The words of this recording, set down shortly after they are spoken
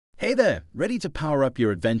Hey there, ready to power up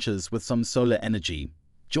your adventures with some solar energy?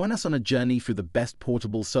 Join us on a journey through the best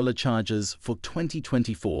portable solar chargers for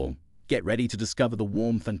 2024. Get ready to discover the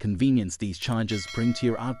warmth and convenience these chargers bring to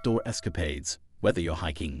your outdoor escapades. Whether you're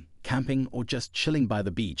hiking, camping, or just chilling by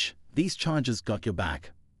the beach, these chargers got your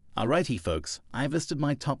back. Alrighty folks, I've listed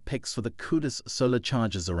my top picks for the coolest solar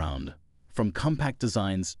chargers around. From compact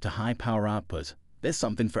designs to high power output, there's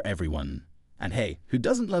something for everyone. And hey, who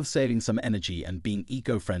doesn't love saving some energy and being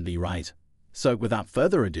eco-friendly, right? So without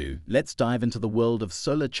further ado, let's dive into the world of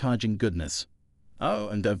solar charging goodness. Oh,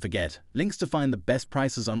 and don't forget, links to find the best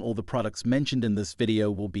prices on all the products mentioned in this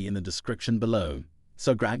video will be in the description below.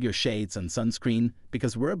 So grab your shades and sunscreen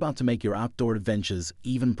because we're about to make your outdoor adventures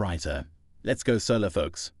even brighter. Let's go solar,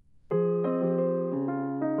 folks.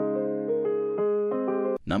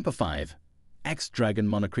 Number 5. X-Dragon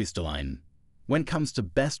Monocrystalline. When it comes to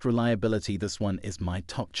best reliability, this one is my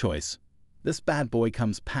top choice. This bad boy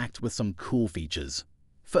comes packed with some cool features.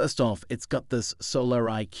 First off, it's got this Solar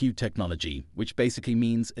IQ technology, which basically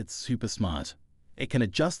means it's super smart. It can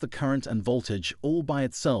adjust the current and voltage all by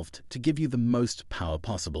itself to give you the most power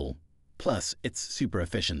possible. Plus, it's super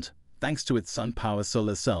efficient, thanks to its SunPower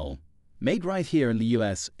solar cell. Made right here in the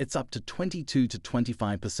US, it's up to 22 to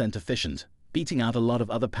 25% efficient, beating out a lot of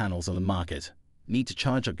other panels on the market. Need to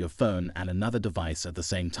charge up your phone and another device at the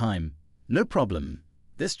same time? No problem.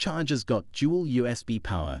 This charger's got dual USB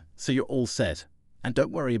power, so you're all set. And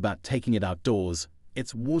don't worry about taking it outdoors.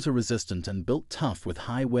 It's water resistant and built tough with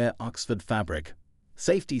high-wear Oxford fabric.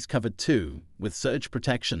 Safety's covered too, with surge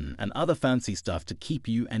protection and other fancy stuff to keep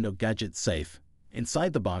you and your gadgets safe.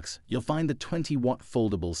 Inside the box, you'll find the 20-watt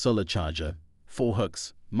foldable solar charger, 4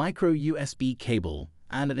 hooks, micro USB cable,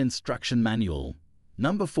 and an instruction manual.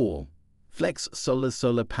 Number 4. Flex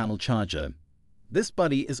Solar Panel Charger. This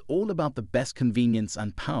buddy is all about the best convenience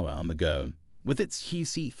and power on the go. With its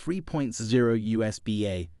QC 3.0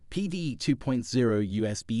 USB-A, PD 2.0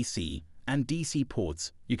 USB-C, and DC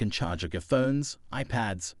ports, you can charge up your phones,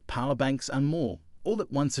 iPads, power banks, and more, all at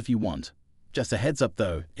once if you want. Just a heads up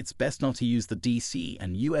though, it's best not to use the DC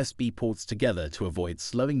and USB ports together to avoid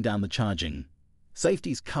slowing down the charging.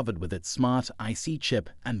 Safety's covered with its smart IC chip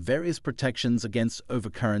and various protections against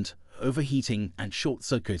overcurrent, overheating, and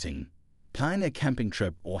short-circuiting. Plan a camping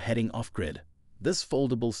trip or heading off-grid. This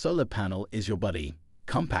foldable solar panel is your buddy.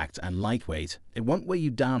 Compact and lightweight, it won't weigh you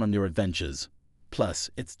down on your adventures. Plus,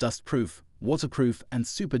 it's dust-proof, waterproof, and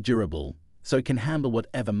super durable, so it can handle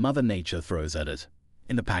whatever Mother Nature throws at it.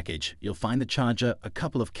 In the package, you'll find the charger, a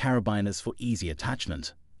couple of carabiners for easy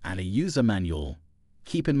attachment, and a user manual.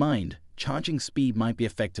 Keep in mind, charging speed might be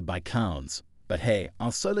affected by clouds. But hey,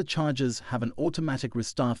 our solar chargers have an automatic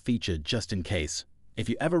restart feature just in case. If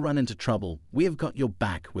you ever run into trouble, we have got your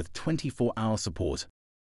back with 24-hour support.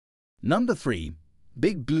 Number 3.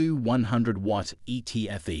 Big Blue 100-watt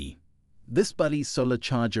ETFE. This buddy's solar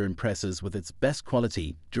charger impresses with its best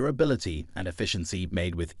quality, durability, and efficiency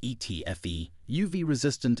made with ETFE,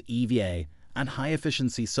 UV-resistant EVA, and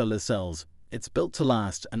high-efficiency solar cells. It's built to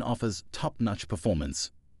last and offers top-notch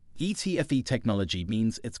performance. ETFE technology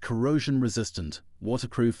means it's corrosion-resistant,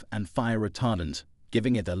 waterproof, and fire-retardant,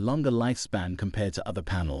 giving it a longer lifespan compared to other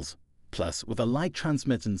panels. Plus, with a light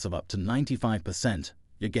transmittance of up to 95%,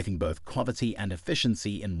 you're getting both quality and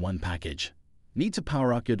efficiency in one package. Need to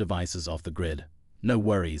power up your devices off the grid? No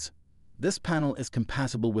worries. This panel is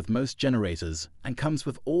compatible with most generators and comes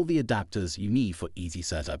with all the adapters you need for easy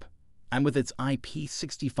setup. And with its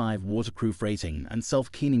IP65 waterproof rating and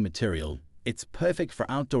self-cleaning material, it's perfect for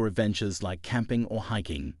outdoor adventures like camping or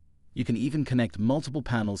hiking. You can even connect multiple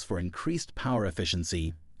panels for increased power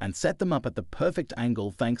efficiency and set them up at the perfect angle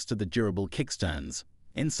thanks to the durable kickstands.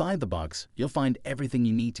 Inside the box, you'll find everything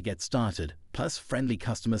you need to get started, plus friendly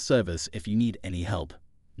customer service if you need any help.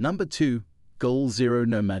 Number 2. Goal Zero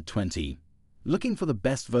Nomad 20. Looking for the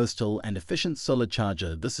best versatile and efficient solar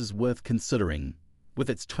charger, this is worth considering. With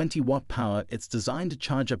its 20-watt power, it's designed to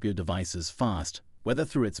charge up your devices fast, whether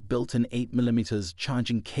through its built-in 8mm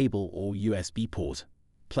charging cable or USB port.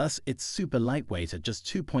 Plus, it's super lightweight at just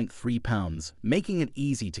 2.3 pounds, making it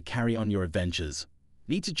easy to carry on your adventures.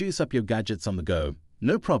 Need to juice up your gadgets on the go?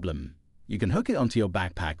 No problem. You can hook it onto your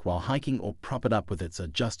backpack while hiking or prop it up with its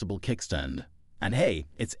adjustable kickstand. And hey,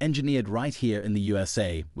 it's engineered right here in the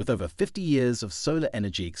USA with over 50 years of solar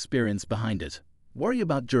energy experience behind it. Worry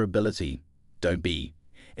about durability? Don't be.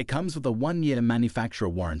 It comes with a 1-year manufacturer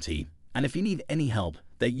warranty. And if you need any help,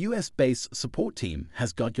 their US-based support team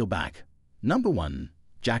has got your back. Number 1.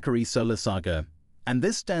 Jackery Solar Saga. And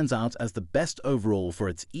this stands out as the best overall for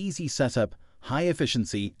its easy setup, high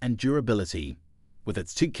efficiency, and durability. With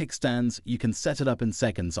its 2 kickstands, you can set it up in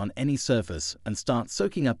seconds on any surface and start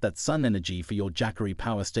soaking up that sun energy for your Jackery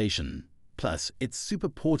power station. Plus, it's super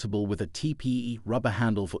portable with a TPE rubber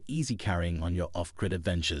handle for easy carrying on your off-grid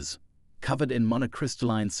adventures. Covered in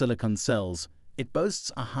monocrystalline silicon cells, it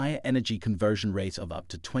boasts a higher energy conversion rate of up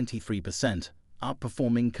to 23%,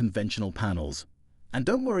 outperforming conventional panels. And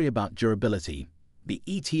don't worry about durability. The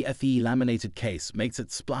ETFE laminated case makes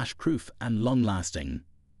it splash-proof and long-lasting.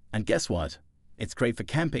 And guess what? It's great for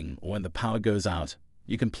camping or when the power goes out.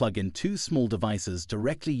 You can plug in 2 small devices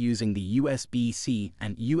directly using the USB-C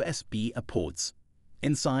and USB-A ports.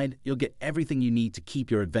 Inside, you'll get everything you need to keep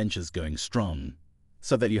your adventures going strong.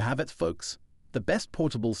 So there you have it, folks. The best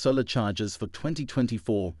portable solar chargers for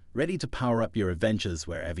 2024, ready to power up your adventures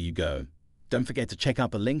wherever you go. Don't forget to check out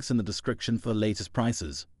the links in the description for the latest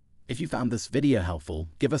prices. If you found this video helpful,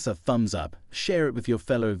 give us a thumbs up, share it with your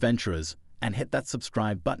fellow adventurers, and hit that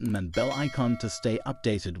subscribe button and bell icon to stay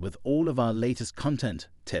updated with all of our latest content,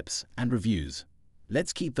 tips, and reviews.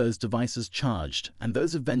 Let's keep those devices charged and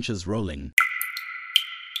those adventures rolling.